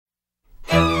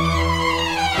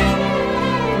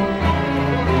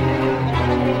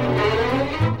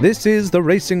This is the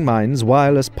Racing Minds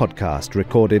Wireless Podcast,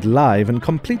 recorded live and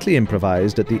completely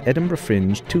improvised at the Edinburgh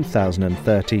Fringe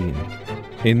 2013.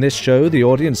 In this show, the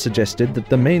audience suggested that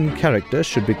the main character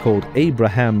should be called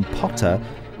Abraham Potter,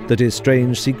 that his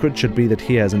strange secret should be that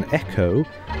he has an echo,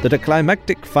 that a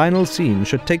climactic final scene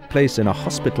should take place in a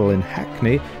hospital in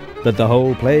Hackney, that the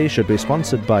whole play should be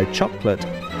sponsored by chocolate,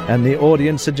 and the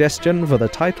audience suggestion for the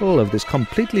title of this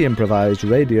completely improvised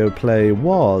radio play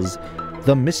was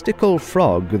The Mystical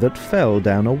Frog That Fell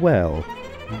Down a Well.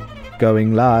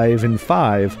 Going live in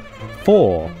 5,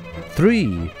 4,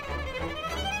 3...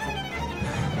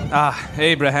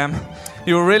 Abraham,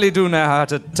 you really do know how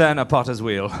to turn a potter's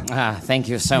wheel. Thank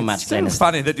you so much, Glenn. It's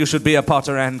funny that you should be a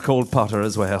potter and called Potter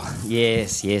as well.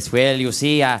 Yes. Well, you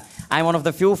see, I'm one of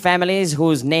the few families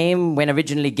whose name, when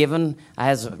originally given,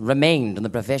 has remained, and the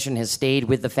profession has stayed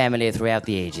with the family throughout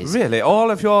the ages. Really?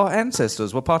 All of your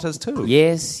ancestors were potters too?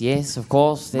 Yes, of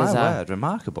course. My word,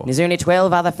 remarkable. There's only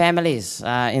 12 other families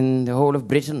in the whole of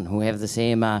Britain who have the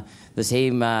same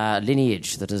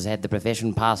lineage that has had the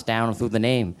profession passed down through the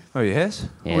name. Oh, yes?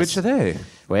 Yes. Which are they?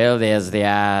 Well, there's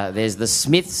the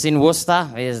Smiths in Worcester.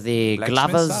 There's the Blacksmiths,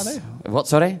 Glovers. are they? What,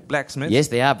 sorry? Blacksmiths? Yes,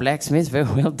 they are blacksmiths. Very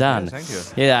well done. Yes,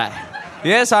 thank you. Yeah.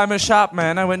 Yes, I'm a sharp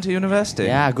man. I went to university.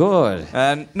 Yeah, good.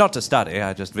 Not to study.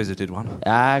 I just visited one.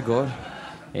 Good.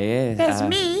 Yeah. There's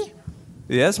me,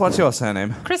 Yes, what's your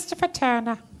surname? Christopher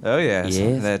Turner. Oh, yes.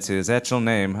 Yes. That's his actual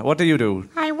name. What do you do?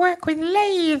 I work with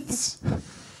lathes.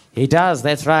 He does,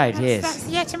 that's right, yes. That's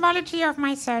the etymology of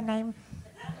my surname.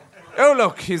 Oh,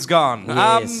 look, he's gone.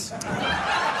 Yes.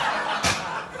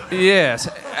 Yes,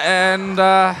 and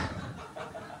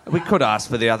we could ask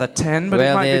for the other 10, but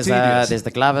it might be tedious. There's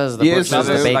the Glovers, the Yes, Butchers,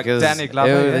 the there's like Bakers. Danny Glover,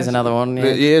 There's yes. another one.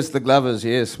 Yeah. Yes, the Glovers,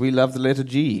 yes. We love the letter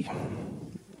G.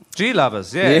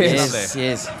 G-lovers, yes, lovely.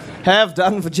 Yes. Have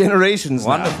done for generations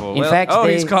now. Wonderful. In fact,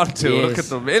 he's gone too. yes. Look at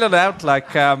them, in and out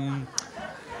like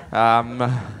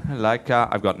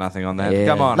I've got nothing on that. Yeah.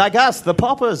 Come on. Like us, the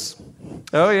poppers.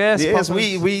 Oh, yes. Yes,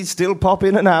 poppers. we still pop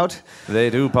in and out. They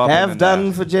do pop in Have and done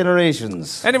out. for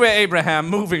generations. Anyway, Abraham,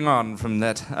 moving on from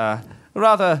that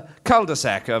rather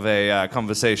cul-de-sac of a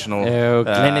conversational... Oh,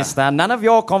 Glenister, none of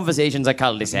your conversations are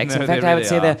cul-de-sacs. No, In fact, they I would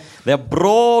really say are. they're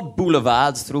broad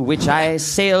boulevards through which I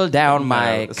sail down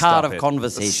my No, car stop of it.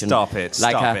 conversation. Stop it,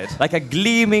 stop it. Like a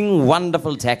gleaming,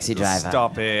 wonderful taxi driver.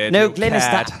 Stop it, No, you Glenister,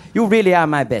 cad. you really are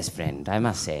my best friend, I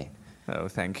must say. Oh,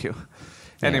 thank you.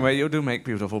 Anyway, you do make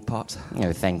beautiful pots.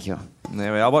 Oh, thank you.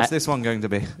 There we are. What's this one going to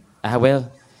be?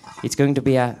 Well, it's going to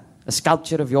be a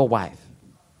sculpture of your wife.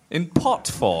 In pot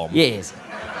form? Yes.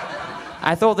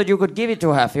 I thought that you could give it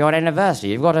to her for your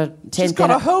anniversary. You've got a 10th... She's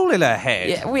got a hole in her head.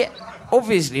 Yeah,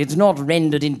 obviously, it's not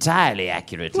rendered entirely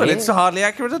accurately. Well, it's hardly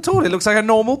accurate at all. It looks like a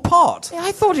normal pot.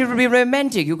 I thought it would be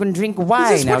romantic. You can drink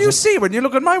wine. Is this what you see when you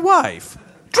look at my wife?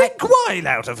 Drink wine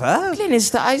out of her?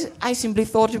 Glenister, I simply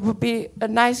thought it would be a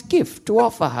nice gift to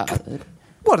offer her.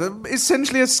 What,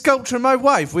 essentially a sculpture of my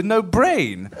wife with no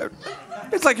brain?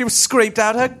 It's like you scraped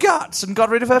out her guts and got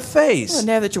rid of her face. Well,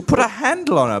 now that you put a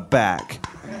handle on her back.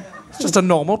 It's just a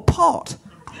normal pot.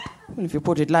 Well, if you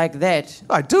put it like that...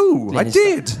 I do. I Glenister.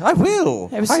 did. I will.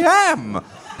 I was- I am.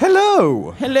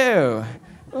 Hello. Hello.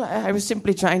 Well, I was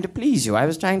simply trying to please you. I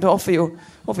was trying to offer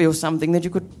you something that you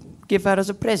could give her as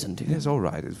a present. It's all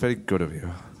right. It's very good of you.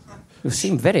 You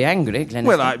seem very angry,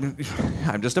 Glenister. Well,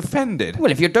 I'm just offended. Well,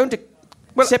 if you don't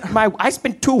accept I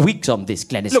spent 2 weeks on this,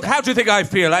 Glenister. Look, how do you think I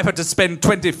feel? I've had to spend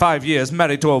 25 years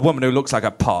married to a woman who looks like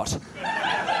a pot.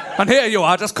 And here you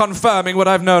are, just confirming what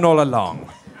I've known all along.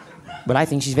 Well, I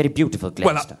think she's very beautiful,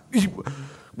 Glenister.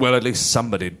 Well, at least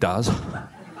somebody does.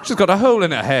 She's got a hole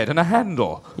in her head and a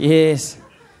handle. Yes.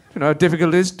 You know how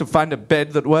difficult it is to find a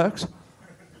bed that works?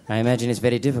 I imagine it's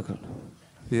very difficult.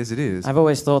 Yes, it is. I've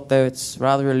always thought, though, it's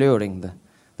rather alluring,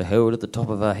 the hole at the top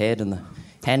of her head and the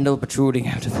handle protruding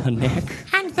out of her neck.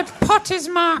 And the potter's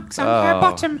marks on her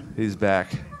bottom. He's back.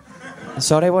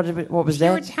 Sorry, what was She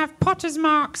would that? have potter's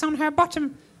marks on her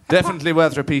bottom. Definitely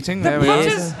worth repeating. There we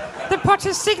The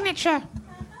potter's signature.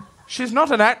 She's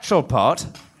not an actual pot.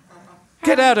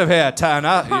 Get out of here,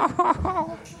 Turner.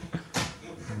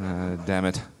 Damn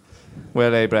it.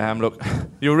 Well, Abraham, look,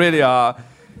 you really are...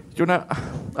 You know,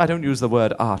 I don't use the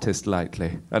word artist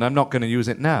lightly, and I'm not going to use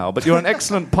it now, but you're an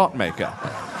excellent pot maker.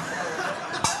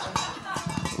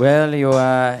 Well, you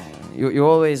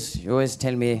always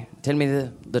tell me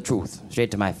the truth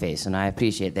straight to my face, and I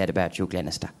appreciate that about you,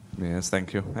 Glenister. Yes,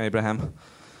 thank you, Abraham.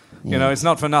 You know, it's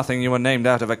not for nothing you were named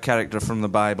out of a character from the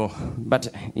Bible. But,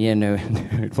 no,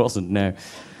 it wasn't, no.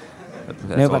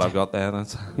 That's all I've got there.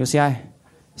 That's... You see,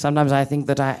 sometimes I think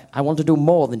that I want to do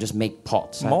more than just make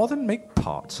pots. More than make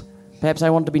pots? Perhaps I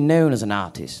want to be known as an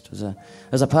artist,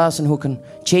 as a person who can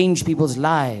change people's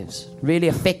lives, really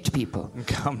affect people.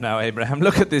 Come now, Abraham,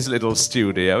 look at this little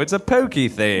studio. It's a pokey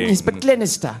thing. Yes, but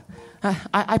Glenister,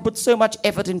 I put so much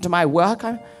effort into my work.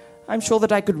 I'm sure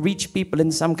that I could reach people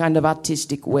in some kind of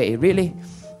artistic way, really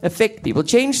affect people,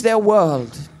 change their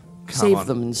world, save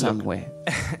them in some way.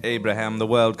 Abraham, the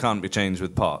world can't be changed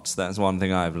with pots. That's one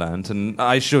thing I've learnt, and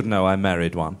I should know I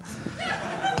married one.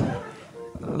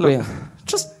 Look,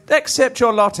 just accept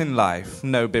your lot in life.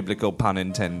 No biblical pun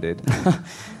intended.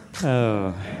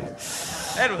 Oh.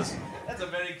 Edwards, that's a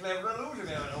very clever allusion,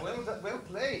 Eleanor. Well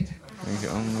played. Thank you.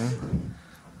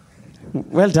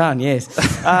 Well done, yes.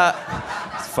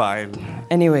 It's fine.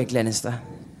 Anyway, Glenister,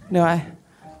 no,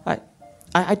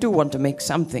 I do want to make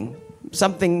something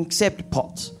except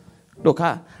pots. Look,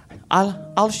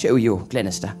 I'll show you,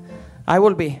 Glenister.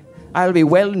 I'll be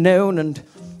well known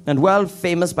and world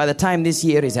famous by the time this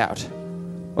year is out,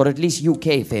 or at least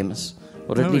UK famous,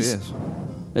 or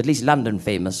at least London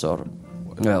famous, or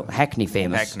Hackney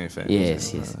famous. Hackney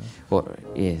famous. Yes. Or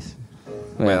yes.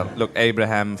 Well, look,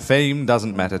 Abraham, fame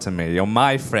doesn't matter to me. You're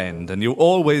my friend, and you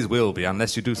always will be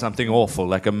unless you do something awful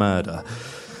like a murder.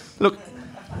 Look,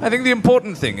 I think the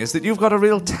important thing is that you've got a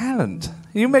real talent.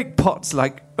 You make pots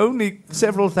like only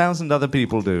several thousand other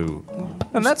people do.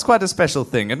 And that's quite a special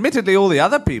thing. Admittedly, all the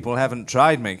other people haven't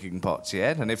tried making pots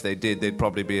yet, and if they did, they'd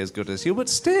probably be as good as you, but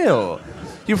still,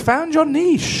 you found your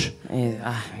niche.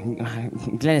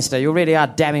 Glenister, you really are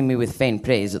damning me with faint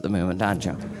praise at the moment, aren't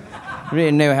you? You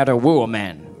really know how to woo a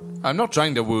man. I'm not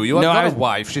trying to woo you. I've got a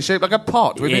wife. She's shaped like a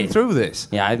pot. We've been through this.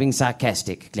 Yeah, I've been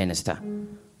sarcastic, Glenister.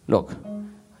 Look,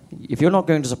 if you're not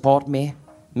going to support me,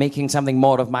 making something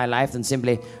more of my life than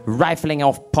simply rifling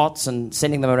off pots and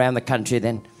sending them around the country,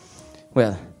 then,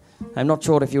 well, I'm not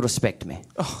sure if you respect me.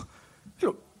 Oh,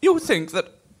 look, you think that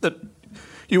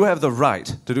you have the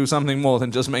right to do something more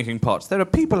than just making pots. There are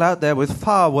people out there with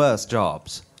far worse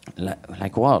jobs.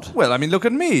 Like what? Well, I mean, look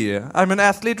at me. I'm an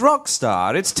athlete rock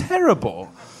star. It's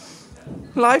terrible.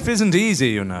 Life isn't easy,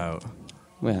 you know.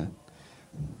 Well,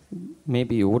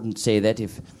 maybe you wouldn't say that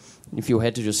if you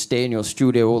had to just stay in your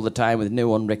studio all the time with no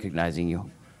one recognizing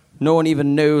you. No one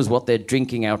even knows what they're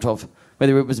drinking out of,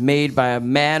 whether it was made by a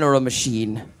man or a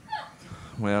machine.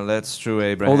 Well, that's true,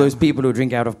 Abraham. All those people who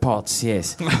drink out of pots,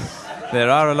 yes. There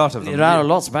are a lot of them. There are a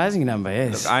lot, surprising number,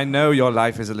 yes. Look, I know your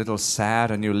life is a little sad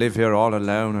and you live here all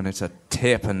alone and it's a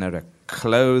tip and there are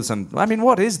clothes and... I mean,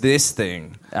 what is this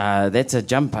thing? That's a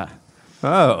jumper.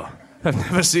 Oh, I've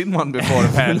never seen one before,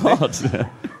 apparently. Not.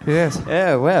 Yes.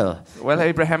 Yeah, well. Well,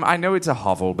 Abraham, I know it's a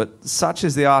hovel, but such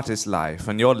is the artist's life,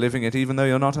 and you're living it even though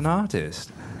you're not an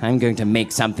artist. I'm going to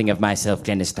make something of myself,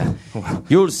 Glenister.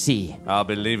 You'll see. I'll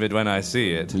believe it when I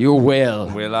see it. You will.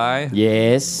 Will I?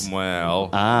 Yes. Well.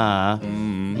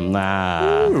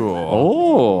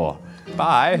 Oh.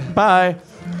 Bye. Bye.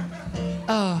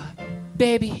 Oh,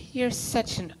 baby, you're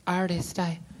such an artist.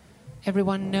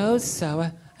 Everyone knows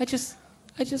so. I just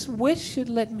wish you'd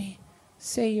let me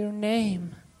say your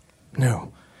name.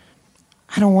 No.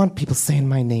 I don't want people saying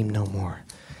my name no more.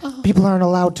 People aren't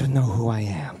allowed to know who I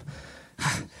am.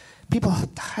 People,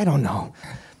 I don't know.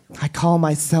 I call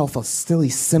myself a silly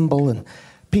symbol and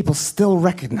people still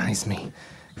recognize me.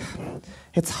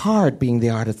 It's hard being the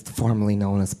artist formerly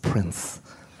known as Prince.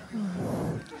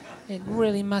 It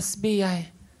really must be.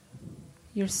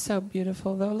 You're so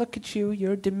beautiful, though. Look at you,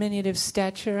 your diminutive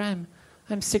stature. I'm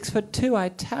 6'2". I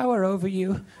tower over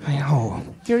you. I know.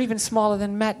 You're even smaller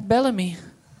than Matt Bellamy.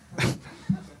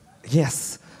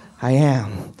 Yes, I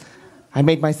am. I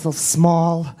made myself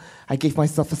small. I gave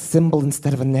myself a symbol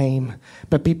instead of a name.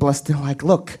 But people are still like,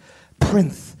 look,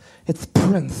 Prince. It's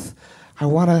Prince. I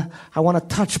wanna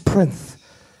touch Prince.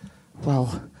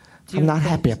 Well, I'm not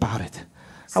happy about it.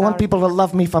 Sorry. I want people to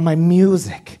love me for my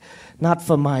music, not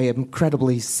for my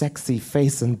incredibly sexy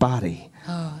face and body.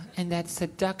 Oh, and that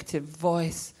seductive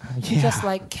voice. Yeah. Just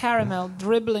like caramel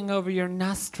dribbling over your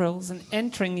nostrils and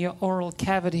entering your oral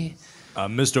cavity.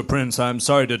 Mr. Prince, I'm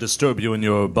sorry to disturb you in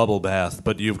your bubble bath,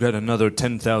 but you've got another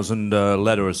 10,000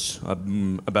 letters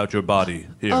about your body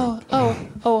here.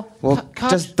 Well,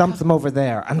 just dump them over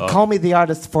there and call me the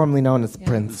artist formerly known as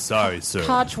Prince. Sorry, sir.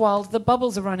 Codswold, the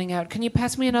bubbles are running out. Can you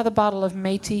pass me another bottle of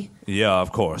matey? Yeah,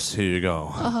 of course. Here you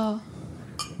go.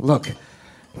 Look,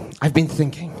 I've been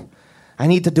thinking. I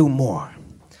need to do more.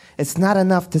 It's not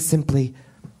enough to simply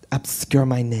obscure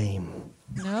my name.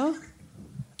 No?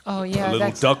 Oh, yeah, A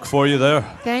little duck for you there.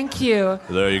 Thank you.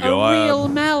 There you go. A real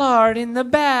mallard in the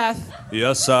bath.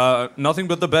 Yes, nothing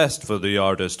but the best for the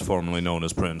artist formerly known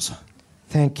as Prince.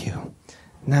 Thank you.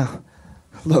 Now,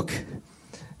 look,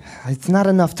 It's not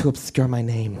enough to obscure my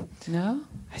name. No?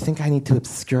 I think I need to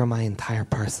obscure my entire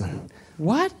person.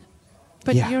 What?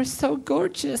 But Yeah. you're so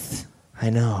gorgeous. I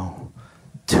know.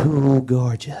 Too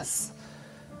gorgeous.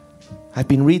 I've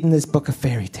been reading this book of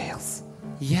fairy tales.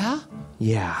 Yeah?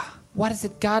 Yeah. What has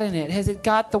it got in it? Has it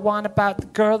got the one about the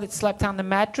girl that slept on the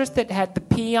mattress that had the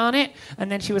pee on it? And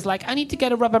then she was like, I need to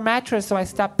get a rubber mattress, so I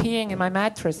stopped peeing in my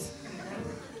mattress.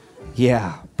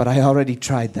 Yeah, but I already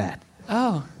tried that.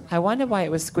 Oh, I wonder why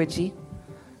it was squidgy.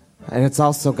 And it's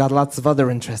also got lots of other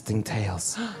interesting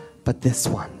tales. But this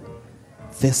one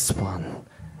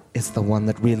is the one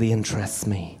that really interests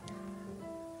me.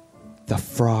 The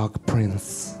Frog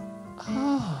Prince.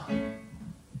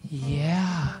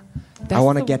 Yeah. I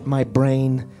want to the- get my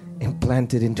brain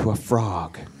implanted into a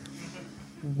frog.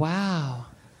 Wow.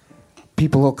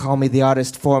 People will call me the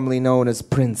artist formerly known as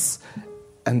Prince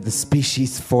and the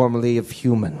species formerly of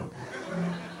human.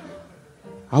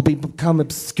 I'll become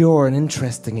obscure and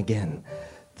interesting again.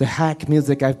 The hack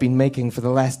music I've been making for the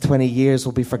last 20 years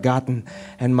will be forgotten,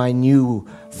 and my new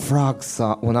frog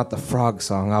song, well, not the frog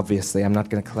song, obviously. I'm not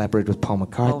going to collaborate with Paul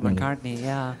McCartney. Paul McCartney,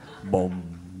 yeah.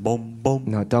 Boom, boom, boom.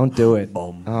 No, don't do it.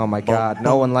 Bum, Oh my bum, God,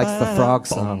 no one likes the frog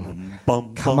song.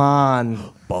 Come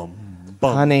on,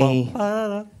 honey,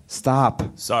 stop.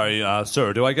 Sorry,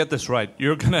 sir, do I get this right?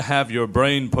 You're gonna have your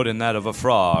brain put in that of a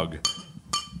frog.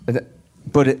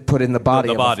 Put in the body,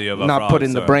 The body of a not frog, put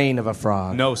in the sir. brain of a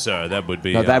frog. No, sir, that would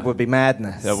be... No, that would be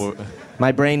madness. that would-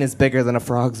 My brain is bigger than a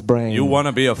frog's brain. You want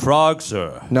to be a frog,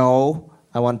 sir? No,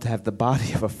 I want to have the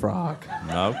body of a frog.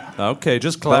 No? Okay,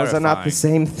 just clarify. Those are not the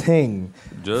same thing.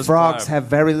 Just Frogs clarify. have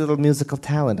very little musical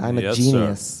talent. I'm a Yes,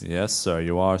 genius. Sir. Yes, sir,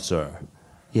 you are, sir.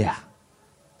 Yeah.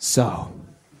 So,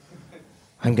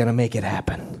 I'm gonna make it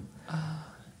happen.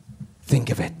 Think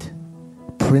of it.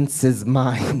 Prince's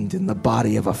mind in the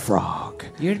body of a frog.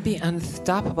 You'd be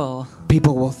unstoppable.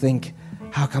 People will think,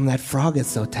 how come that frog is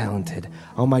so talented?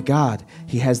 Oh my God,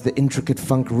 he has the intricate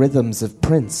funk rhythms of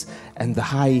Prince, and the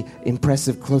high,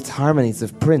 impressive close harmonies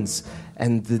of Prince,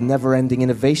 and the never-ending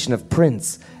innovation of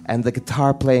Prince, and the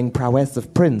guitar-playing prowess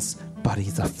of Prince, but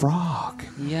he's a frog.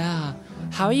 Yeah.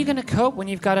 How are you going to cope when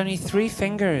you've got only 3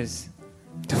 fingers?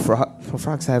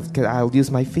 Frogs have, I'll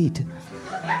use my feet.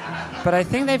 But I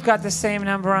think they've got the same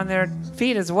number on their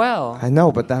feet as well. I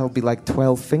know, but that'll be like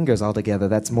 12 fingers altogether.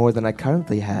 That's more than I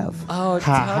currently have. Oh,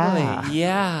 Ha totally. ha.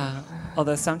 Yeah.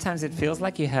 Although sometimes it feels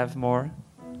like you have more.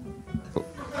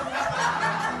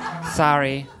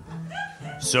 Sorry.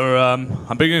 Sir,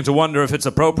 I'm beginning to wonder if it's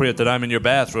appropriate that I'm in your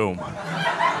bathroom.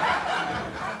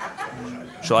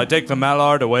 Shall I take the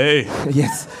mallard away?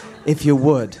 Yes, if you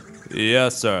would.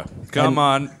 Yes, sir. Come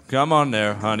on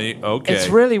there, honey. Okay. It's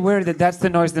really weird that that's the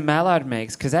noise the mallard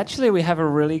makes, because actually we have a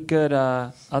really good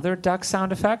other duck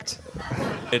sound effect.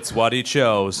 It's what he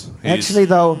chose. Actually,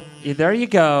 though, Yeah, there you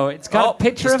go. It's got a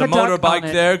picture just of a a duck motorbike on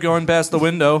it. there going past the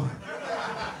window.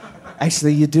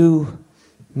 you do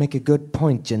make a good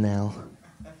point, Janelle.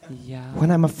 Yeah.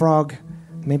 When I'm a frog,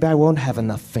 maybe I won't have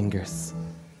enough fingers.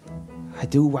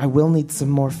 I will need some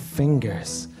more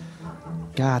fingers.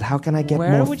 God, how can I get more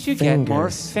Where fingers? would you get more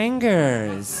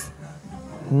fingers?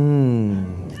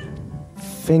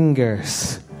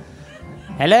 Fingers.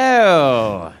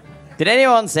 Hello. Did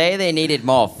anyone say they needed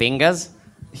more fingers?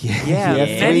 Yeah, Yeah,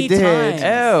 yes, many we did. times.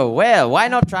 Oh, well, why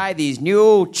not try these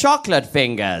new chocolate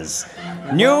fingers?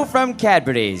 New from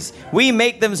Cadbury's. We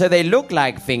make them so they look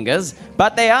like fingers,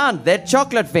 but they aren't. They're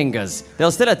chocolate fingers.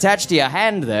 They'll still attach to your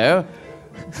hand, though.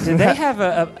 Do they have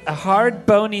a hard,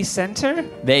 bony center?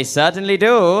 They certainly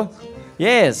do.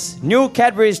 Yes, new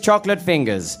Cadbury's chocolate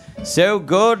fingers. So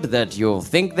good that you'll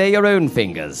think they're your own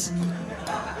fingers.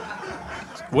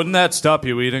 Wouldn't that stop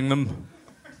you eating them?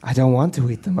 I don't want to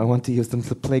eat them. I want to use them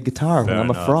to play guitar when Fair I'm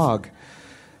enough. a frog.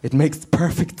 It makes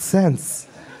perfect sense.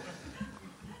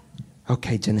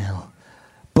 Okay, Janelle.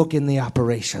 Book in the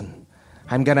operation.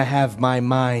 I'm gonna have my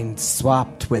mind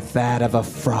swapped with that of a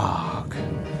frog.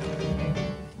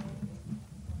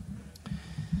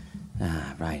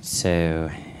 Right, so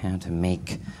how to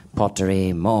make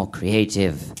pottery more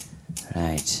creative.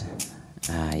 Right.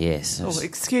 Yes. Oh,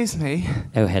 excuse me.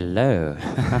 Oh, hello.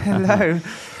 Hello.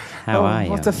 How are you?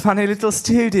 What a funny little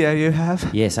studio you have.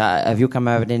 Yes, have you come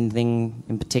over with anything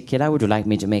in particular? Would you like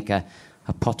me to make a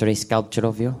pottery sculpture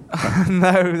of you?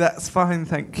 No, that's fine,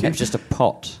 thank you. It's just a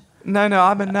pot. No,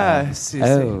 I'm a nurse, you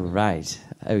Oh, right.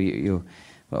 Oh, you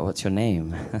well, what's your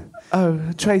name? see. Oh,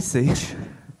 Tracy.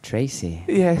 Tracy.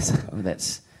 Yes. Oh,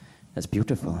 that's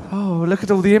beautiful. Oh, look at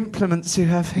all the implements you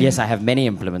have here. Yes, I have many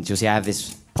implements. You see, I have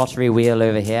this pottery wheel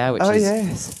over here, which Oh, is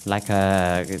yes. like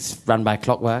it's run by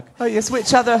clockwork. Oh, yes,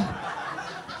 which other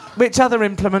Which other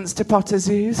implements do potters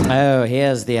use? Oh,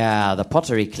 here's the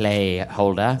pottery clay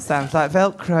holder. Sounds like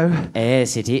Velcro.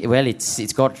 Yes, it is. Well,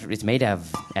 it's made out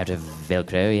of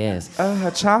Velcro. Yes. Oh, how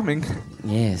charming.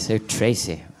 Yes. So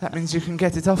Tracy. That means you can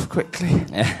get it off quickly.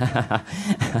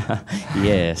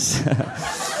 Yes.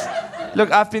 Look,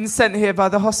 I've been sent here by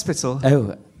the hospital.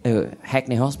 Oh,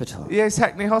 Hackney Hospital. Yes,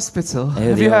 Hackney Hospital. Oh,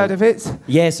 Have the you heard old- of it?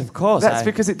 Yes, of course. That's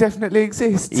because it definitely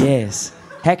exists. Yes,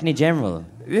 Hackney General.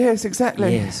 Yes,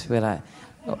 exactly. Yes. Well,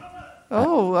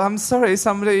 Oh, I'm sorry.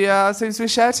 Somebody seems to be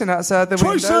shouting outside the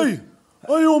window. Tracy!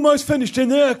 Are you almost finished in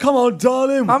there? Come on,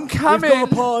 darling. I'm coming. We've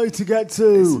got a party to get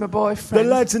to. It's my boyfriend. The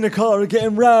lads in the car are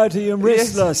getting rowdy and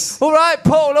restless. All right,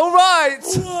 Paul. All right.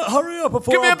 All right, hurry up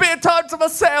before Give me a bit of time to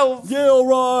myself. Yeah, all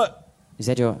right. is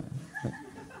that your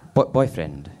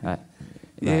boyfriend? Right.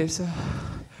 Yes.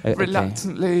 Okay.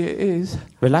 Reluctantly, it is.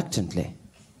 Reluctantly.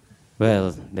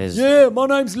 Well, there's. Yeah, my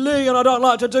name's Lee and I don't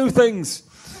like to do things.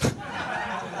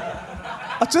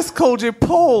 I just called you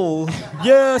Paul.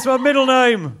 Yeah, it's my middle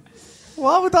name.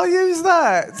 Why would I use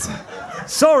that?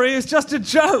 Sorry, it's just a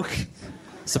joke.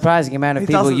 Surprising amount of He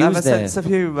people doesn't use have a their. sense of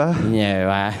humour. No,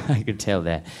 I could tell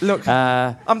that. Look,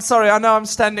 I'm sorry. I know I'm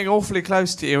standing awfully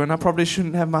close to you, and I probably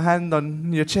shouldn't have my hand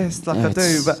on your chest like no, I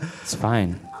do. But it's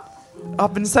fine.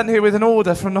 I've been sent here with an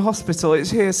order from the hospital.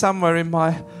 It's here somewhere in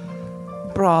my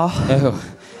bra. Oh,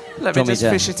 Let do me you want me just to-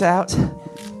 fish it out.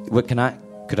 what can I?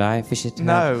 Could I fish it?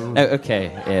 No. Oh, okay.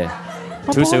 Yeah.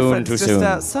 My Too soon. boyfriend's Too just soon.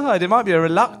 outside. It might be a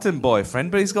reluctant boyfriend,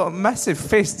 but he's got massive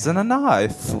fists and a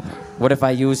knife. What if I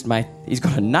used my? He's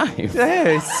got a knife.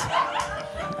 Yes.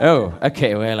 Oh,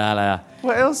 okay. Well, I'll.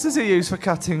 What else does he use for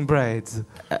cutting bread?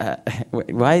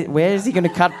 Why? Where is he going to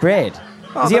cut bread?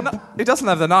 Oh, Is he he doesn't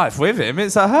have the knife with him.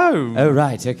 It's at home. Oh,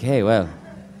 right. Okay. Well,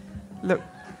 Look,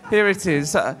 here it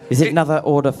is. is it another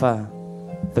order for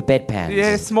bedpans?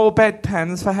 Yes, more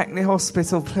bedpans for Hackney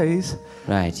Hospital, please.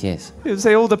 Right. Yes. You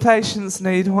see, all the patients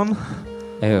need one.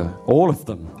 Oh, all of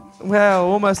them. Well,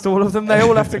 almost all of them. They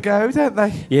all have to go, don't they?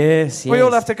 Yes. Yes. We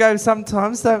all have to go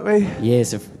sometimes, don't we?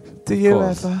 Yes. Do you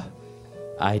course. ever?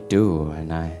 I do,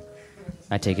 and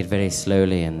I take it very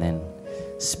slowly, and then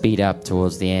speed up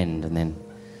towards the end, and then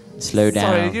slow down.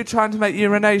 Sorry, are you trying to make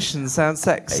urination sound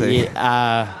sexy?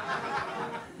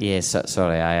 Yes,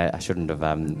 sorry, I shouldn't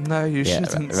have. No, you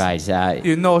shouldn't. Right.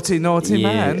 You naughty, naughty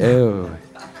man. Oh.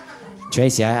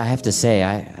 Tracy, I have to say,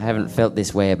 I haven't felt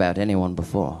this way about anyone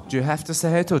before. Do you have to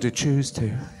say it or do you choose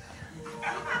to?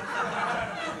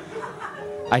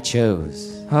 I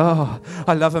chose. Oh,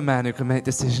 I love a man who can make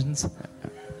decisions.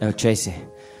 Oh, Tracy.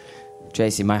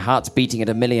 Tracy, my heart's beating at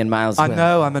 1,000,000 miles. I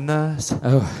know, I'm a nurse.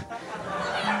 Oh.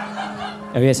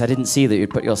 Oh, yes, I didn't see that you'd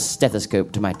put your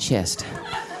stethoscope to my chest.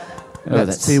 Oh, Let's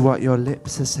that's... see what your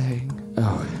lips are saying.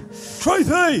 Oh.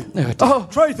 Tracy! Oh,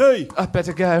 Tracy! I'd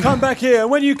better go. Come back here,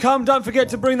 and when you come, don't forget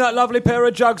to bring that lovely pair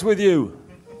of jugs with you.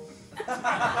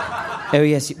 Oh,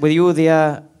 yes, were you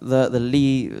the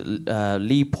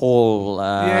Lee Paul...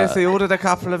 Yes, he ordered a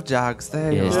couple of jugs.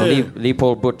 There you Yes, are. the Lee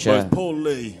Paul Butcher. Well, it's Paul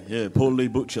Lee. Yeah, Paul Lee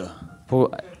Butcher.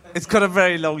 Paul, It's got a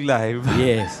very long name.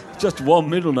 yes. Just one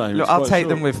middle name. Look, it's I'll quite take short.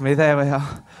 them with me. There we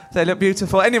are. They look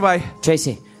beautiful. Anyway,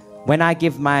 Tracy, when I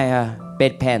give my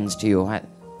bedpans to you,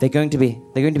 they're going to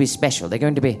be special. They're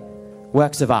going to be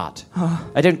works of art.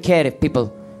 I don't care if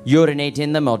people urinate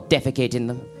in them or defecate in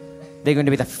them. They're going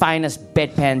to be the finest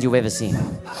bedpans you've ever seen.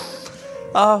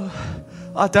 oh,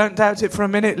 I don't doubt it for a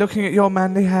minute looking at your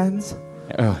manly hands.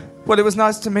 Oh, Well, it was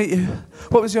nice to meet you.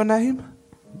 What was your name?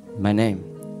 my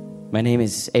name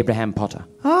is Abraham Potter.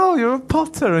 Oh, you're a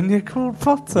Potter and you're called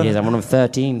Potter. Yes, I'm one of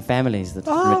 13 families that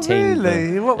Oh, retained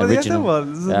really? the What were the other original.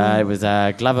 ones? It was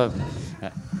Glover.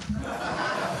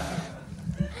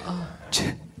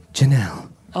 Janelle,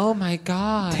 Oh my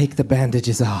God. take the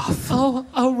bandages off.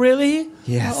 Oh, really?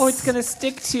 Yes. Oh, it's gonna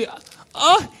stick to you.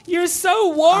 Oh, you're so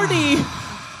warty.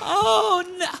 Oh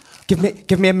no.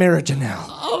 Give me a mirror, Janelle.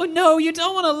 Oh no, you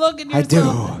don't want to look at I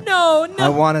yourself. do. No, I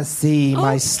no. want to see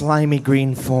my Oh. slimy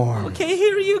green form. Okay,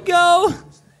 here you go.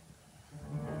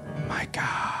 My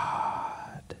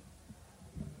God.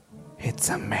 It's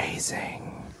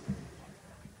amazing.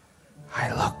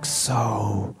 I look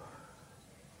so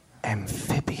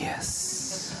amphibious.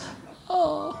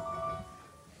 Oh,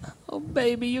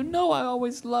 baby, you know I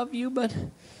always love you, but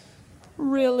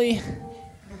really,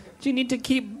 do you need to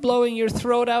keep blowing your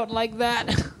throat out like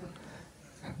that?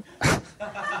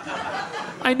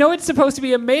 I know it's supposed to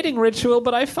be a mating ritual,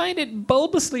 but I find it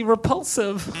bulbously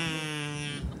repulsive.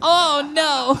 Oh,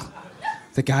 no.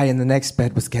 The guy in the next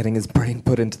bed was getting his brain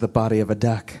put into the body of a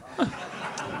duck.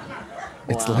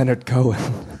 It's Leonard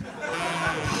Cohen.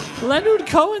 Leonard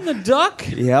Cohen the duck?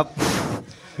 Yep.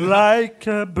 Like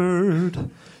a bird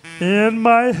In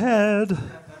my head.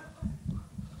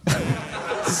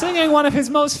 Singing one of his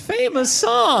most famous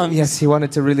songs. Yes, he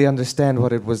wanted to really understand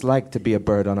what it was like to be a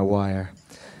bird on a wire.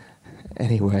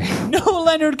 Anyway. No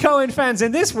Leonard Cohen fans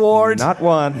in this ward. Not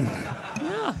one.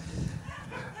 Yeah.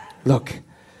 Look,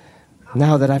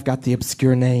 now that I've got the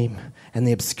obscure name and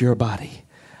the obscure body,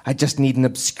 I just need an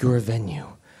obscure venue.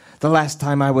 The last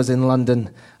time I was in London,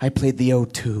 I played the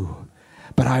O2.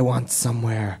 But I want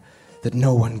somewhere that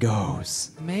no one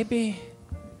goes. Maybe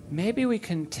we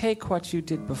can take what you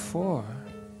did before.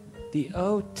 The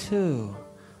O2.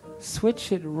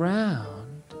 Switch it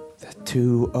round. The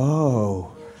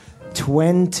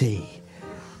 20.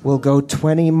 We'll go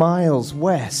 20 miles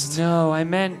west. No, I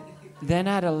meant then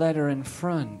add a letter in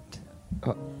front.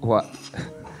 What?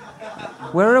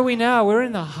 Where are we now? We're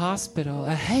in the hospital.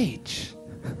 A H.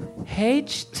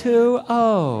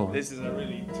 H2O. This is a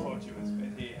really tortuous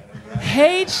bit here.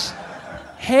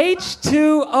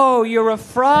 H2O. You're a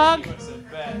frog.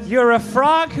 You're a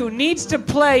frog who needs to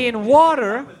play in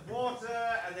water. With water,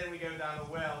 and then we go down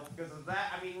a well. Because of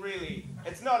that, I mean, really,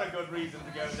 it's not a good reason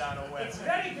to go down a well. It's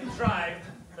very contrived,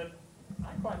 but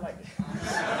I quite like it.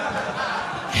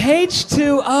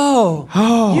 H2O.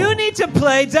 Oh. You need to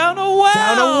play down a well.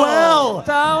 Down a well.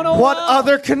 Down a What well.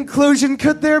 other conclusion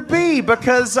could there be?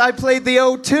 Because I played the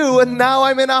O2 and now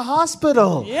I'm in a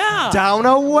hospital. Yeah. Down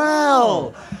a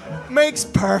well. Makes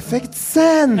perfect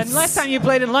sense. And last time you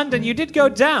played in London, you did go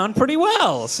down pretty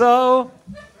well, so...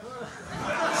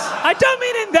 I don't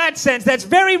mean in that sense. That's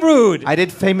very rude. I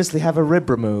did famously have a rib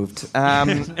removed.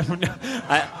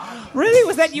 Really?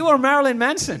 Was that you or Marilyn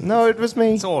Manson? No, it was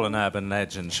me. It's all an urban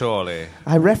legend, surely.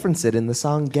 I reference it in the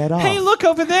song Get Off. Hey, look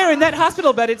over there in that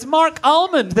hospital bed. It's Mark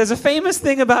Almond. There's a famous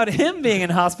thing about him being in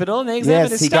hospital, and they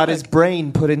examined Yes, his he got stomach. his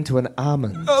brain put into an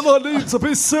almond. I need to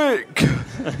be sick.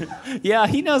 Yeah,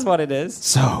 he knows what it is.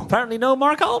 So, Apparently no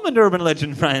Mark Almond urban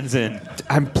legend fans in.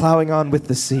 I'm plowing on with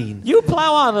the scene. You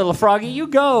plow on, little froggy. You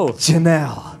go.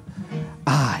 Janelle,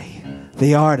 I,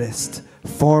 the artist,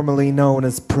 formerly known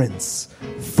as Prince,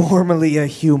 formerly a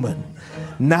human,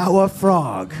 now a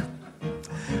frog.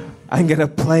 I'm gonna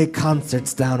play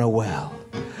concerts down a well,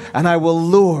 and I will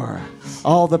lure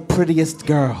all the prettiest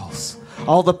girls,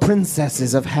 all the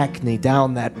princesses of Hackney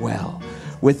down that well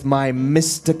with my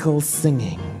mystical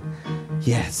singing.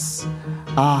 Yes,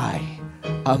 I,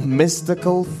 a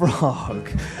mystical frog,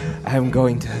 am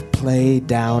going to play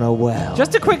down a well.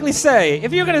 Just to quickly say,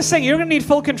 if you're going to sing, you're going to need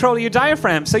full control of your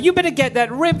diaphragm, so you better get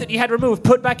that rib that you had removed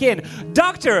put back in.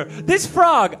 Doctor, this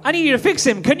frog, I need you to fix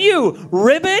him. Can you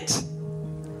rib it?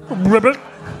 Ribbit.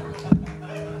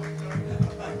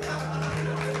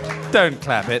 Don't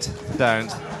clap it.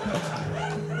 Don't.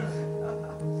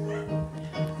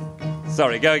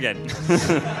 Sorry, go again.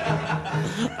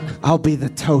 I'll be the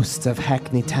toast of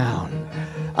Hackney Town.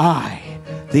 I,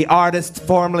 the artist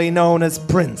formerly known as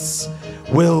Prince,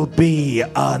 will be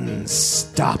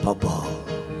unstoppable.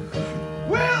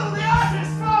 Will the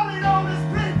artist formerly known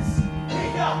as Prince be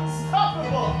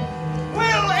unstoppable?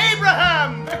 Will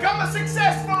Abraham become a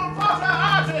successful Potter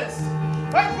artist?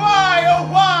 And why,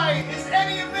 oh why, is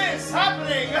any of this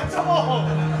happening at all?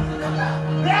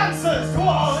 The answers to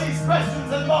all these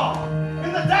questions and more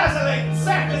in the dazzling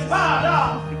second part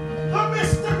of The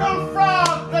Mystical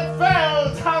Frog That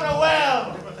Fell Down a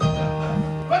Well.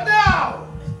 But now,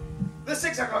 the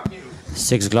 6 o'clock news.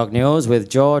 6 o'clock news with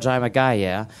George. I'm a guy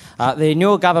here. The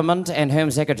new government and Home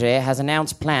Secretary has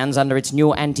announced plans under its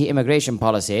new anti-immigration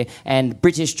policy and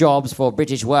British jobs for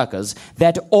British workers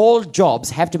that all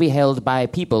jobs have to be held by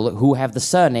people who have the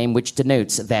surname which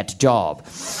denotes that job.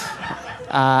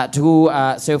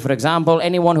 So, for example,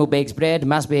 anyone who bakes bread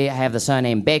must have the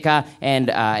surname Baker, and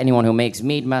anyone who makes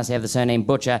meat must have the surname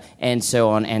Butcher, and so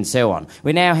on and so on.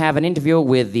 We now have an interview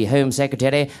with the Home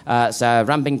Secretary, Sir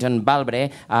Rumpington Balbury.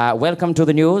 Welcome to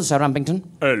the news, Sir Rumpington.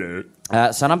 Hello.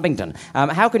 Sir Rumpington,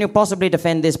 how can you possibly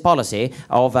defend this policy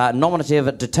of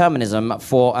nominative determinism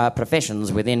for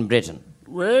professions within Britain?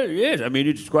 Well, yes, I mean,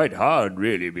 it's quite hard,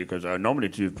 really, because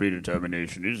nominative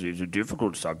predetermination is a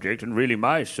difficult subject, and really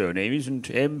my surname isn't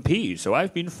MP, so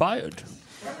I've been fired.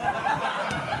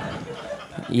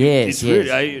 Yes,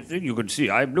 Really, I think you can see,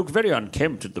 I look very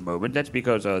unkempt at the moment. That's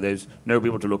because there's no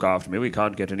people to look after me. We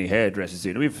can't get any hairdressers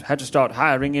in. We've had to start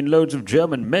hiring in loads of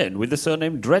German men with the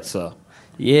surname Dretzer.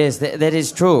 Yes, that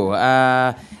is true.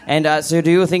 So do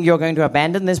you think you're going to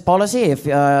abandon this policy if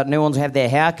no one's have their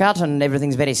hair cut and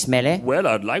everything's very smelly? Well,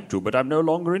 I'd like to, but I'm no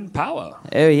longer in power.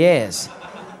 Oh, yes.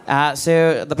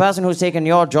 So the person who's taken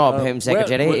your job, Home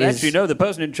Secretary, well, is... Actually, no, the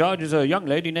person in charge is a young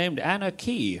lady named Anna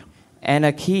Key.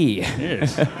 Anna Key.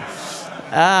 Yes.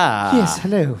 Yes,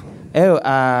 hello.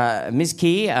 Oh, Miss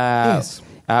Key, Yes.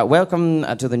 welcome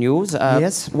to the news.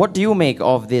 Yes? What do you make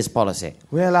of this policy?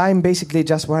 Well, I'm basically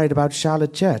just worried about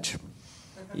Charlotte Church.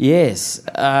 Yes.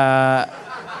 I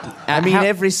mean,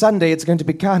 every Sunday it's going to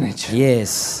be carnage.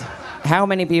 Yes. How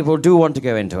many people do want to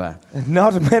go into her?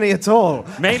 Not many at all.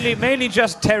 Mainly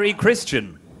just Terry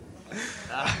Christian.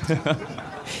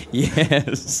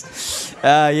 Yes.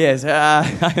 Yes.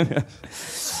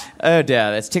 Oh dear,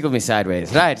 that's tickled me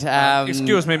sideways. Right.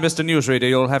 Excuse me, Mr. Newsreader,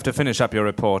 you'll have to finish up your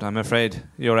report. I'm afraid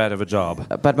you're out of a job.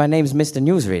 But my name's Mr.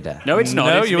 Newsreader. No, it's not.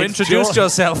 No, It's you introduced George.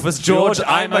 yourself as George.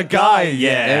 I'm a guy.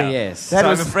 Yeah. Oh, yes. That, So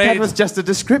was, I'm afraid- that was just a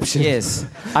description. Yes.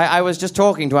 I was just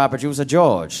talking to our producer,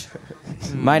 George.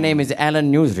 My name is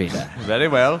Alan Newsreader. Very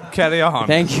well. Carry on.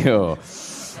 Thank you.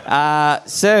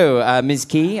 Ms.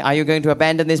 Key, are you going to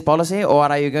abandon this policy or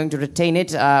are you going to retain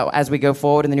it as we go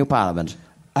forward in the new Parliament?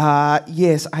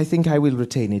 Yes, I think I will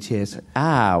retain it, yes.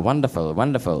 Ah, wonderful,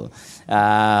 wonderful.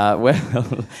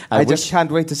 Well, I just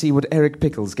can't wait to see what Eric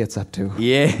Pickles gets up to.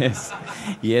 Yes,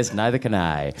 yes, neither can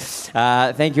I.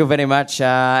 Thank you very much,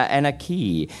 Anna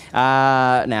Key.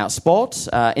 Now, sport.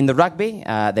 In the rugby,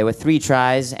 there were 3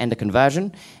 tries and a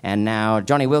conversion, and now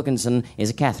Johnny Wilkinson is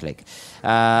a Catholic.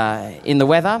 In the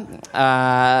weather,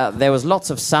 there was lots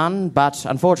of sun, but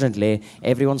unfortunately,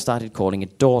 everyone started calling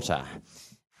it daughter.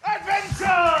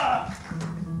 Adventure!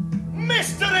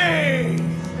 Mystery!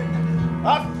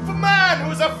 A man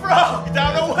who's a frog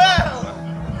down a well!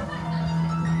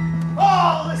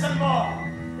 All this and more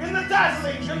in the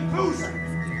dazzling conclusion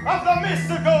of the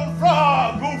mystical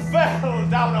frog who fell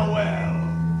down a well.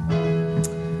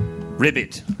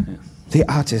 Ribbit. The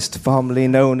artist, formerly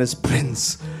known as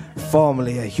Prince,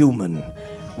 formerly a human,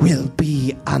 will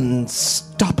be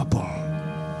unstoppable.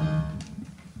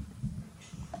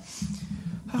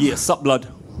 Yeah, sup, blood.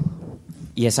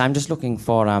 Yes, I'm just looking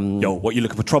for, Yo, what, you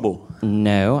looking for trouble?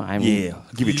 No, I'm... Yeah, I'll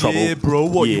give you trouble. Yeah, bro,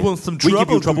 what, you want some trouble, We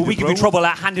give you trouble. do We you, give you bro? trouble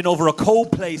like handing over a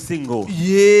Coldplay single.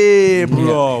 Yeah,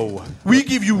 bro. We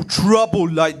give you trouble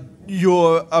like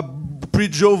you're a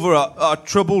bridge over a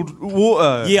troubled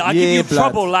water. Yeah, I give you blood.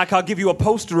 trouble like I'll give you a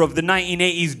poster of the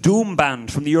 1980s Doom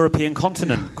band from the European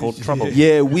continent called Trouble.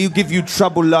 Yeah, we'll give you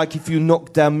trouble like if you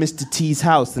knocked down Mr. T's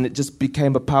house and it just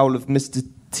became a pile of Mr.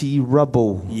 T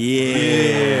rubble.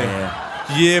 Yeah.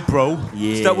 Yeah, bro.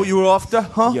 Yeah. Is that what you were after,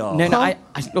 huh? Yeah. No, I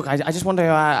just want to,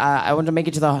 I want to make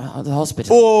it to the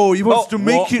hospital. Oh, he wants to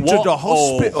make What? it to What? the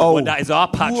hospital. Oh, well, that is our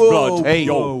patch Whoa. blood. Hey,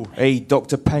 Yo. hey,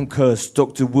 Dr. Pankhurst,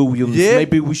 Dr. Williams, Yeah?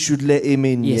 maybe we should let him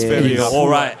in, Yes, yeah? very Yeah, all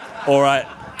right, all right.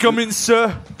 Come in,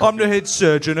 sir. I'm the head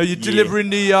surgeon. Are you delivering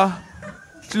the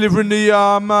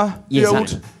Yes,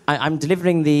 old... I'm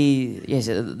delivering the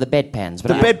bedpans. But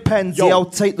The bedpans, Yo. yeah, I'll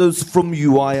take those from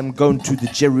you. I am going to the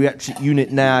geriatric unit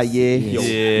now, yeah? Yo,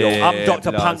 I'm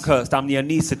Dr. blood. Pankhurst. I'm the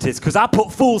anaesthetist because I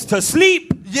put fools to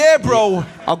sleep. Yeah, bro.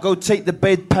 I'll go take the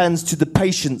bedpans to the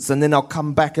patients and then I'll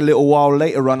come back a little while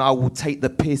later and I will take the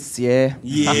piss, yeah?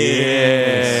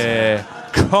 Yeah.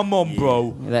 Come on,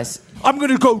 bro. that's I'm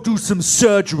going to go do some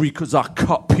surgery because I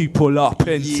cut people up,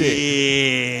 ain't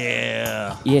it?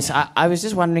 Yeah. yes. I was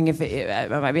just wondering if there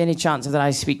might be any chance that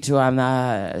I speak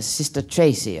to Sister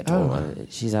Tracy at all.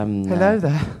 She's Hello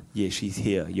there. Yeah, she's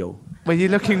here. Yo. Were you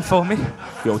looking for me?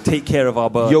 Yo, take care of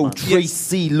our bird. Yo, man.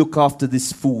 Tracy, look after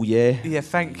this fool, yeah? Yeah,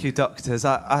 thank you, doctors.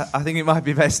 I think it might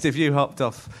be best if you hopped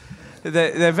off.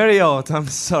 They're very odd. I'm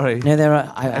sorry. No, there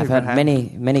are. I've heard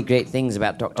Abraham. many great things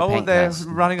about Dr. Oh, they're Pankhurst.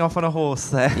 running off on a horse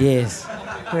there. Yes.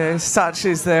 Yeah, such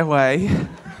is their way.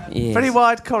 Yes. Very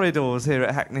wide corridors here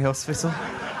at Hackney Hospital.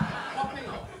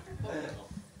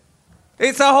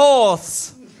 It's a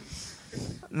horse!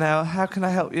 Now, how can I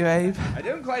help you, Abe? I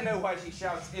don't quite know why she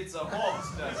shouts, "It's a horse,"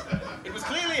 does it was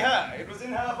clearly her. It was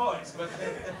in her voice, but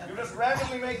you just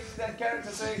randomly make that character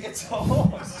say, "It's a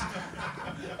horse."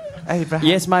 Abraham.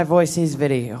 Yes, my voice is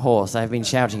very hoarse. I've been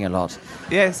shouting a lot.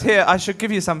 Yes, here, I should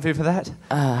give you something for that.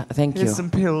 Thank you. Here's some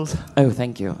pills. Oh,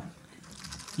 thank you.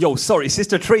 Yo, sorry,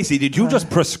 Sister Tracy, did you just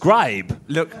prescribe?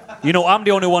 Look, You know, I'm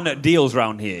the only one that deals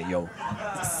round here, yo.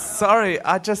 sorry,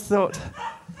 I just thought...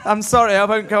 I'm sorry, I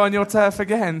won't go on your turf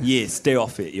again. Yeah, stay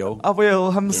off it, yo. I will,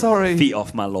 I'm sorry. Feet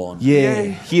off my lawn. Yeah,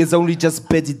 Yay. he has only just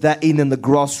bedded that in and the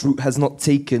grass root has not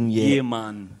taken yet. Yeah,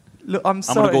 man. Look, I'm I'm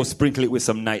sorry. gonna go sprinkle it with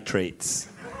some nitrates.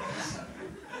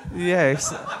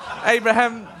 Yes.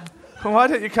 Abraham, why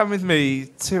don't you come with me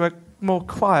to a more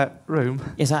quiet room?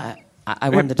 Yes, I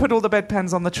wondered. Put all the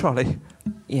bedpans on the trolley.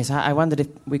 Yes, I wondered if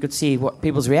we could see what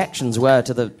people's reactions were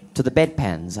to the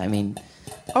bedpans. I mean,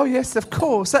 Oh, yes, of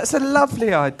course. That's a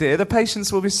lovely idea. The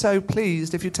patients will be so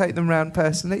pleased if you take them round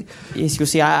personally. Yes, you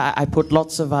see, I put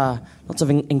lots of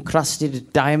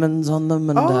encrusted diamonds on them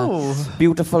and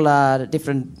beautiful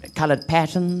different coloured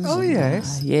patterns. Oh,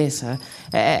 yes. Yes.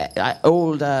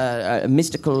 Old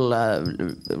mystical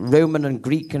Roman and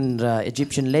Greek and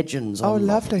Egyptian legends. Oh, on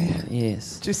lovely.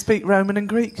 Yes. Do you speak Roman and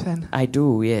Greek, then? I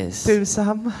do, yes. Do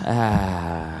some?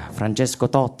 Francesco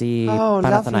Totti,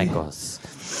 Panathinaikos.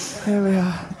 Here we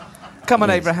are. Come on,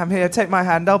 Abraham, here, take my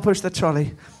hand. I'll push the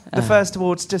trolley. The first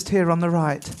ward's just here on the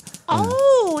right.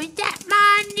 Oh, is that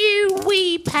my new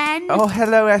wee pen? Oh,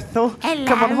 hello, Ethel. Hello.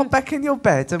 Come on, hop back in your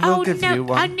bed and we'll give you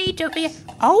one. I need a bit.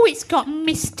 Oh, it's got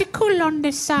mystical on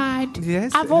the side.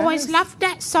 Yes, I've it always has. loved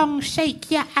that song, Shake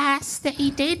Your Ass, that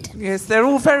he did. Yes, they're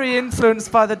all very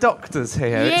influenced by the doctors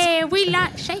here. Yeah, we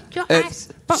like Shake Your Ass.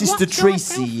 But Sister watch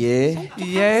Tracy, yourself. yeah?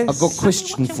 Yes. I've got a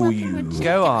question for you.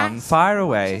 Go on, fire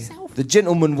away. The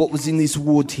gentleman what was in this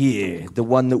ward here, the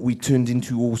one that we turned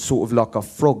into all sort of like a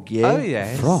frog, yeah? Oh,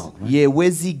 yes. Frog? Yeah,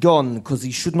 where's he gone? Because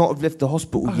he should not have left the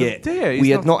hospital yet. dear, he's we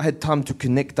had not- not had time to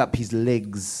connect up his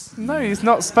legs. No, he's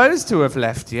not supposed to have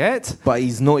left yet. But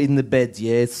he's not in the bed,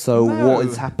 yeah? So No. what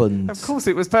has happened? Of course,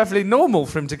 it was perfectly normal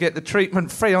for him to get the treatment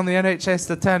free on the NHS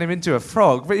to turn him into a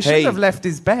frog, but he shouldn't Hey, have left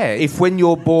his bed. If when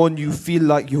you're born you feel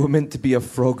like you were meant to be a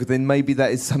frog, then maybe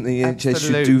that is something the NHS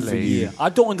should do for Absolutely. you. I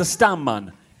don't understand,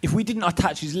 man. If we didn't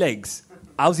attach his legs,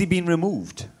 how's he been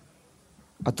removed?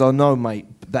 I don't know, mate.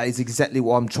 That is exactly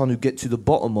what I'm trying to get to the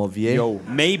bottom of, yeah? Yo,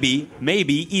 maybe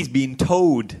he's been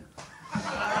towed.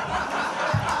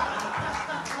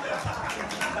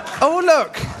 Oh,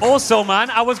 look! Also,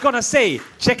 man, I was gonna say,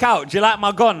 check out, do you like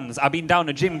my guns? I've been down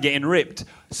the gym getting ripped.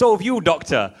 So have you,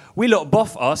 doctor. We look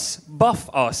buff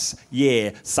us.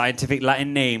 Yeah, scientific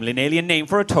Latin name, Linnaean name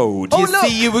for a toad. You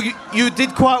see, you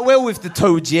did quite well with the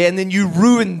toad, yeah, and then you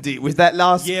ruined it with that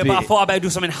last Yeah, bit. but I thought I better do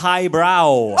something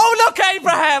highbrow. Oh, look,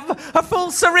 Abraham! A full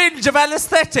syringe of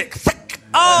anaesthetic.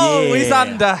 Oh, Yeah. he's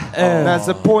under. That's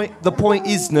the point. The point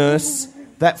is, nurse,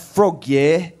 that frog,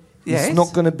 yeah, Yes? it's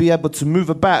not going to be able to move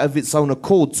about of its own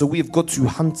accord, so we've got to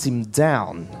hunt him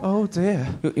down. Oh, dear.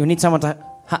 You need someone to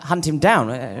hunt him down.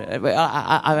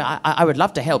 I would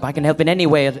love to help. I can help in any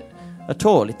way at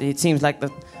all. It seems like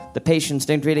the patients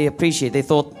don't really appreciate. They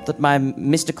thought that my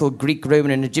mystical Greek,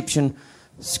 Roman, and Egyptian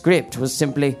script was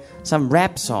simply some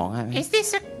rap song. I mean, Is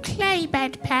this a clay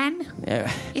bed pen? uh,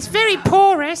 It's very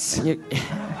porous.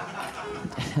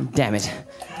 damn it.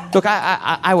 Look,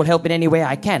 I will help in any way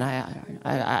I can.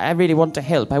 I really want to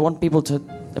help. I want people to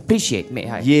appreciate me.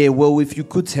 Yeah, well, if you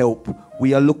could help,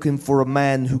 we are looking for a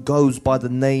man who goes by the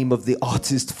name of the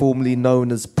artist formerly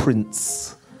known as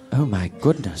Prince. Oh, my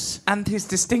goodness. And he's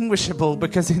distinguishable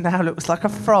because he now looks like a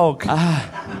frog.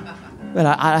 Well,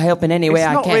 I'll help in any way I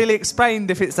It's not can. really explained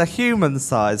if it's a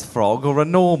human-sized frog or a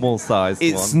normal-sized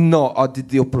It's one. not. I did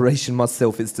the operation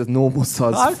myself. It's the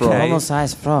normal-sized Okay. frog.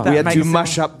 Normal-sized frog. That We had to makes it-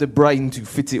 mash up the brain to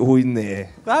fit it all in there.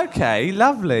 Okay,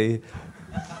 lovely.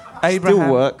 Still Abraham,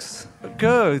 works.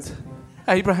 good.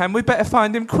 Abraham, we better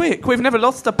find him quick. We've never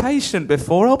lost a patient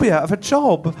before. I'll be out of a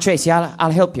job. Tracy,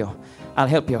 I'll help you. I'll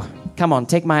help you. Come on,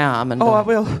 take my arm and... Oh, I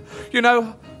will. You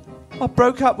know, I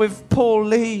broke up with Paul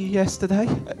Lee yesterday.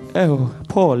 Oh,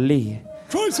 poor Lee.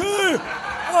 Tracy,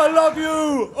 I love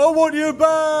you. I want you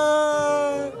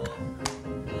back.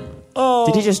 Oh.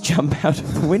 Did he just jump out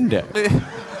of the window?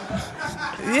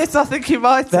 Yes, I think he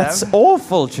might That's have.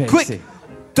 awful, Tracy. Quick!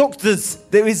 Doctors,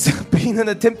 there is been an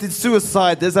attempted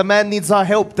suicide. There's a man needs our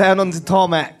help down on the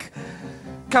tarmac.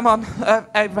 Come on,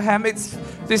 Abraham.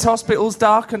 This hospital's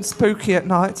dark and spooky at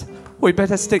night. We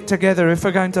better stick together if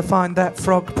we're going to find that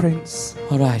frog prince.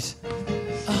 All right.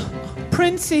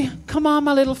 Princey, come on,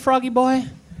 my little froggy boy.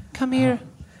 Come here.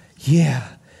 Yeah,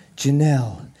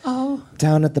 Janelle. Oh,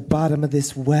 Down at the bottom of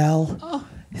this well.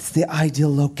 It's the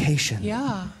ideal location.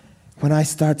 yeah. When I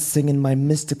start singing my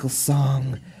mystical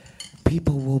song,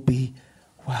 people will be,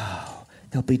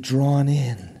 they'll be drawn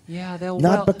in. Yeah, they'll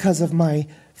Not because of my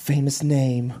famous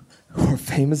name or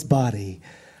famous body.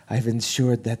 I've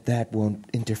ensured that won't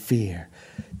interfere.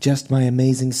 Just my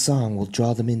amazing song will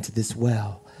draw them into this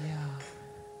well.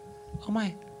 Oh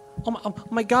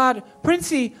my God,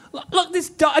 Princey! Look, this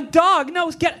dog! No,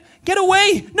 get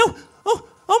away! No!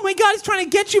 Oh my God, he's trying to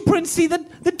get you, Princey!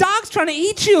 The dog's trying to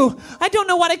eat you! I don't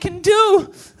know what I can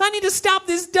do! I need to stop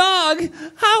this dog!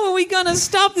 How are we gonna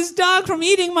stop this dog from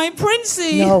eating my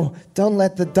Princey? No, don't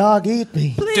let the dog eat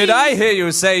me. Please. Did I hear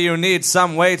you say you need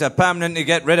some way to permanently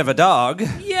get rid of a dog?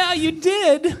 Yeah, you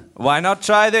did. Why not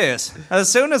try this? As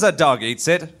soon as a dog eats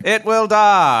it, it will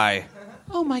die.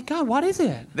 Oh my God, what is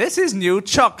it? This is new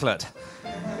chocolate.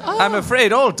 I'm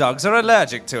afraid all dogs are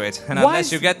allergic to it, and Why unless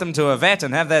is- you get them to a vet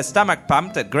and have their stomach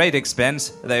pumped at great expense,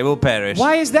 they will perish.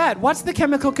 Why is that? What's the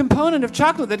chemical component of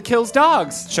chocolate that kills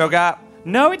dogs? Sugar.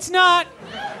 No, it's not.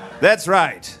 That's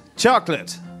right.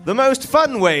 Chocolate. The most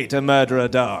fun way to murder a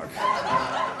dog.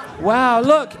 Wow,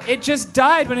 look, it just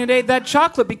died when it ate that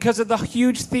chocolate because of the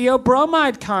huge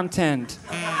theobromide content.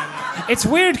 It's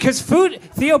weird because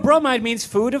theobromide means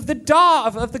food of the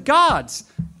of the gods,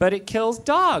 but it kills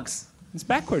dogs. It's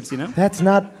backwards, you know. That's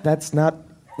not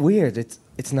weird.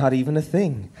 It's not even a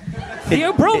thing.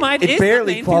 Theobromide It is barely the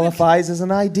main thing qualifies as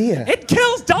an idea. It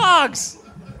kills dogs.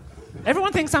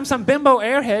 Everyone thinks I'm some bimbo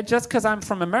airhead just because I'm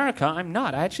from America. I'm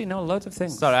not. I actually know loads of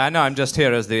things. Sorry, I know I'm just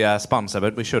here as the sponsor,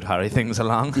 but we should hurry things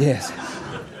along. Yes.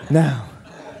 Now,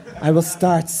 I will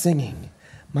start singing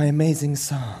my amazing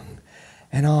song,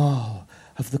 and all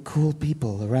of the cool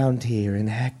people around here in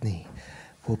Hackney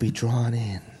will be drawn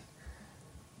in.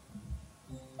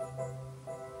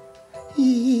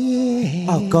 Yeah.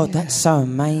 Oh God, that's so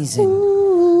amazing.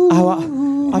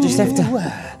 I just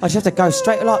have to go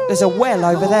straight. Like there's a well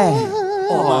over there.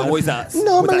 Oh, what is that?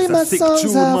 Normally my That's a sick songs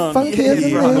tune, are man. funky as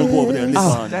Yeah, I'll go over there and this.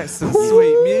 listen. That's some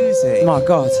sweet music. My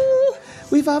God.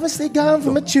 We've obviously gone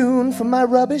from a tune from my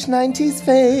rubbish 90s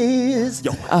phase.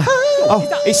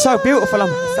 Oh, he's so beautiful.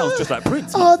 Sounds just like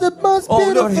Prince. Oh, the most Oh,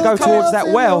 beautiful look, go towards girls that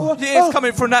in well. the world. Yeah, it's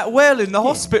coming from that well in the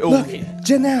hospital. Look,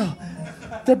 Janelle,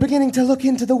 they're beginning to look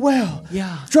into the well.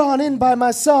 Yeah. Drawn in by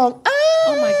my song.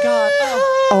 Oh my God.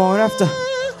 Oh, I'm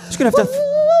just gonna have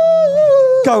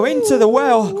to go into the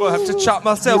well. I'm gonna have to chop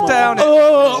myself down.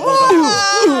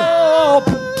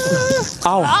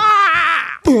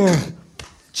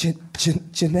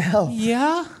 Janelle,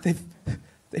 Yeah.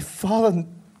 they've fallen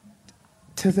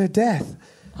to their death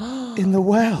in the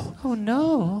well. Oh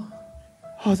no.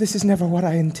 Oh, this is never what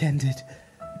I intended.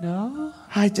 No.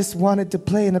 I just wanted to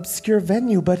play an obscure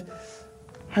venue, but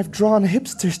I've drawn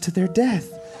hipsters to their death.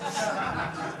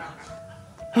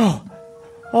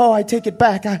 Oh, I take it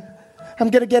back. I'm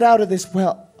gonna get out of this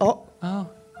well. Oh.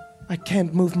 I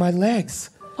can't move my legs.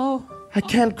 Oh. I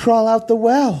can't crawl out the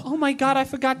well. Oh my God, I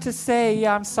forgot to say,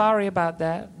 yeah, I'm sorry about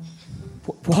that.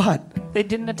 What? They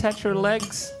didn't attach your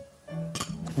legs.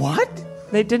 What?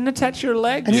 They didn't attach your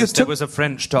legs. And you Yes, there took... was a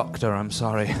French doctor, I'm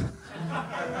sorry.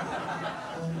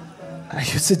 Are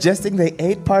you suggesting they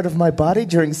ate part of my body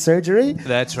during surgery?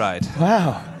 That's right.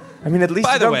 Wow. I mean, at least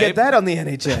By you the don't way- get that on the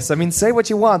NHS. I mean, say what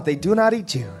you want. They do not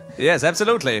eat you. Yes,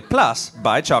 absolutely. Plus,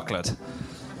 buy chocolate.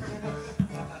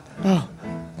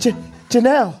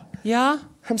 Janelle, Yeah?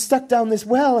 I'm stuck down this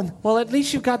well, and Well, at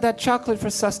least you've got that chocolate for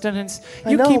sustenance.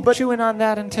 I You know, keep but chewing on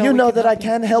that until you we know can that I help you.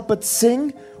 can't help but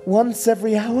sing once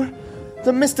every hour.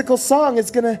 The mystical song is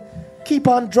gonna keep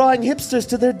on drawing hipsters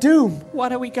to their doom.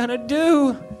 What are we gonna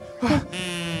do?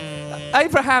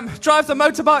 Abraham, drive the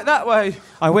motorbike that way.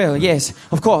 I will, yes,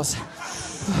 of course.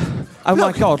 Oh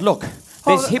my God, look.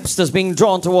 There's Oh, hipsters being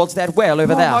drawn towards that well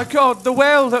over there. Oh my God, the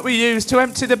well that we use to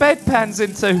empty the bedpans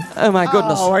into. Oh my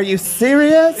goodness. Oh, are you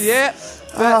serious? Yeah,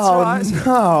 that's Oh, right.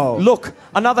 no. Look,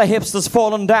 another hipster's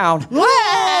fallen down.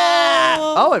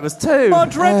 Oh, it was two. More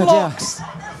dreadlocks.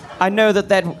 I know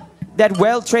that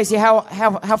well, Tracy, how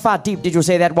far deep did you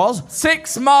say that was?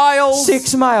 6 miles.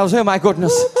 6 miles, oh my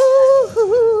goodness.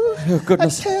 Oh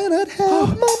goodness. I cannot help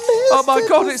my Oh my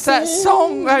God, it's that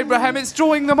song, Abraham. It's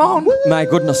drawing them on. My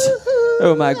goodness.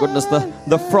 Oh my goodness.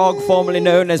 The frog formerly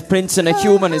known as Prince and a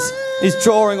human is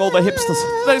drawing all the hipsters.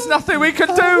 There's nothing we can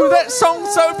do. That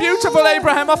song's so beautiful,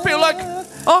 Abraham. I feel like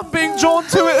I'm being drawn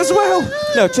to it as well.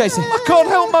 No, Tracy. I can't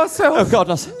help myself. Oh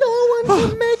goodness. No one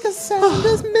can make a sound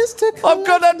as mystical. I'm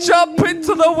gonna jump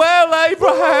into the well,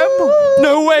 Abraham.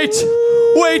 No, wait.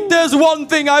 Wait, there's one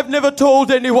thing I've never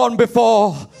told anyone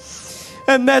before.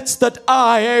 And that's that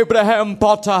I, Abraham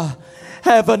Potter,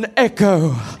 have an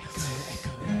echo.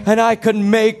 And I can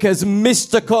make as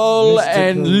mystical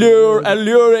and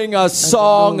alluring a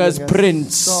song as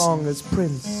Prince. Song as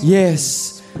Prince.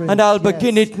 Yes. And I'll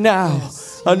begin it now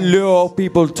and lure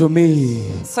people to me.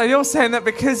 So you're saying that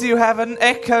because you have an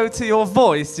echo to your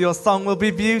voice, your song will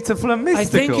be beautiful and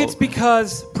mystical? I think it's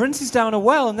because Prince is down a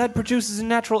well, and that produces a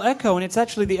natural echo, and it's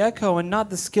actually the echo and not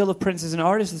the skill of Prince as an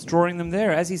artist that's drawing them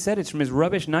there. As he said, it's from his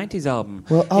rubbish 90s album.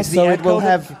 Well, It's the also it will echo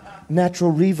that- have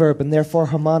natural reverb and therefore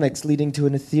harmonics, leading to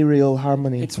an ethereal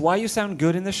harmony. It's why you sound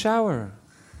good in the shower.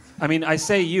 I mean, I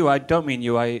say you, I don't mean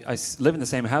you. I live in the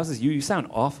same house as you. You sound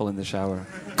awful in the shower.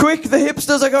 Quick, the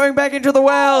hipsters are going back into the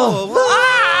well.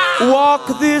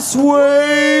 Walk this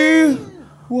way.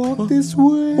 Walk this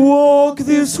way. Walk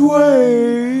this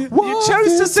way. You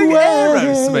chose to sing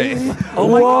Aerosmith. Smith.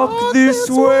 Walk this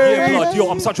way. Yeah, blood,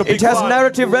 I'm such a big It has fan.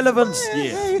 narrative relevance.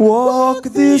 Yeah. Walk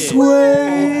this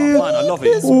way. Oh, man, I love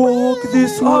it. Walk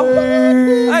this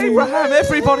way. Abraham,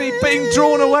 everybody being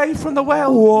drawn away from the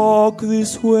well. Walk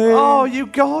this way. Oh, you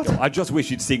God. I just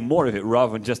wish you'd sing more of it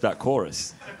rather than just that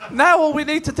chorus. Now all we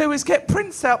need to do is get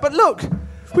Prince out. But look,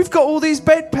 we've got all these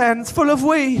bedpans full of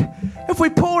wee. If we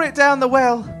pour it down the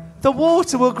well, the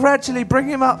water will gradually bring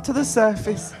him up to the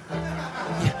surface.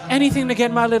 Anything to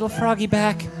get my little froggy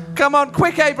back. Come on,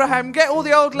 quick, Abraham, get all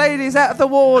the old ladies out of the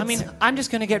wards. I mean, I'm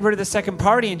just going to get rid of the second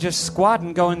party and just squat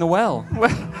and go in the well. Well,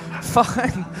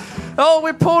 fine. Oh,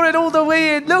 we're pouring all the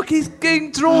wee in. Look, he's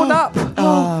getting drawn up.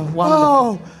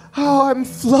 Oh, I'm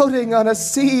floating on a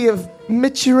sea of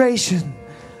maturation.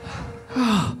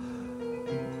 Oh,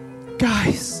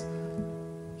 guys,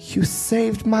 you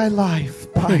saved my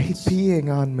life by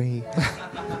peeing on me.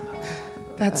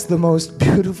 That's the most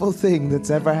beautiful thing that's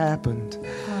ever happened.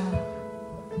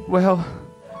 Well,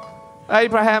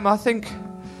 Abraham, I think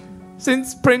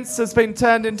since Prince has been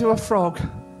turned into a frog,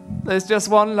 there's just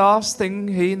one last thing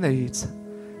he needs.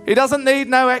 He doesn't need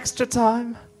no extra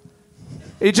time.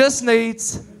 He just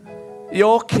needs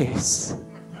your kiss.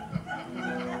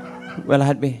 Well,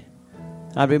 I'd be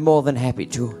more than happy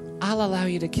to. I'll allow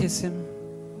you to kiss him.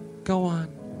 Go on.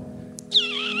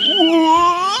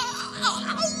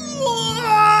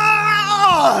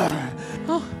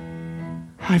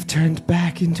 I've turned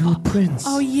back into a prince.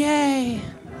 Oh, yay.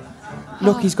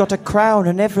 Look, he's got a crown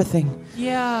and everything.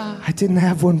 Yeah. I didn't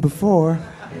have one before.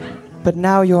 But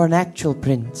now you're an actual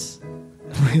prince.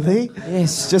 Really?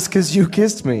 Yes. Just because you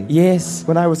kissed me? Yes.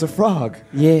 When I was a frog?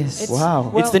 Yes.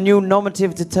 Wow. It's the new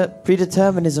normative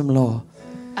predeterminism law.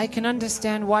 I can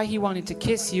understand why he wanted to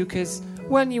kiss you, because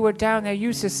when you were down there,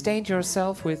 you sustained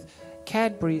yourself with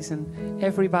Cadbury's, and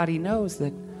everybody knows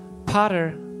that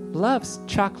Potter loves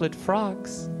chocolate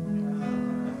frogs.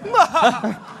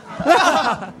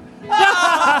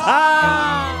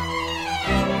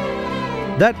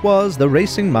 That was the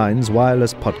Racing Minds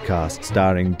Wireless Podcast,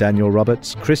 starring Daniel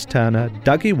Roberts, Chris Turner,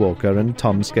 Dougie Walker and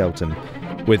Tom Skelton,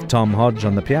 with Tom Hodge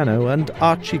on the piano and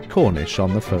Archie Cornish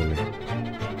on the Foley.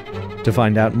 To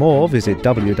find out more, visit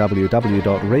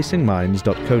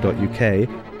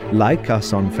www.racingminds.co.uk, like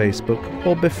us on Facebook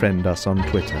or befriend us on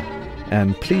Twitter.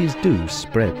 And please do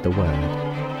spread the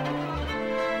word.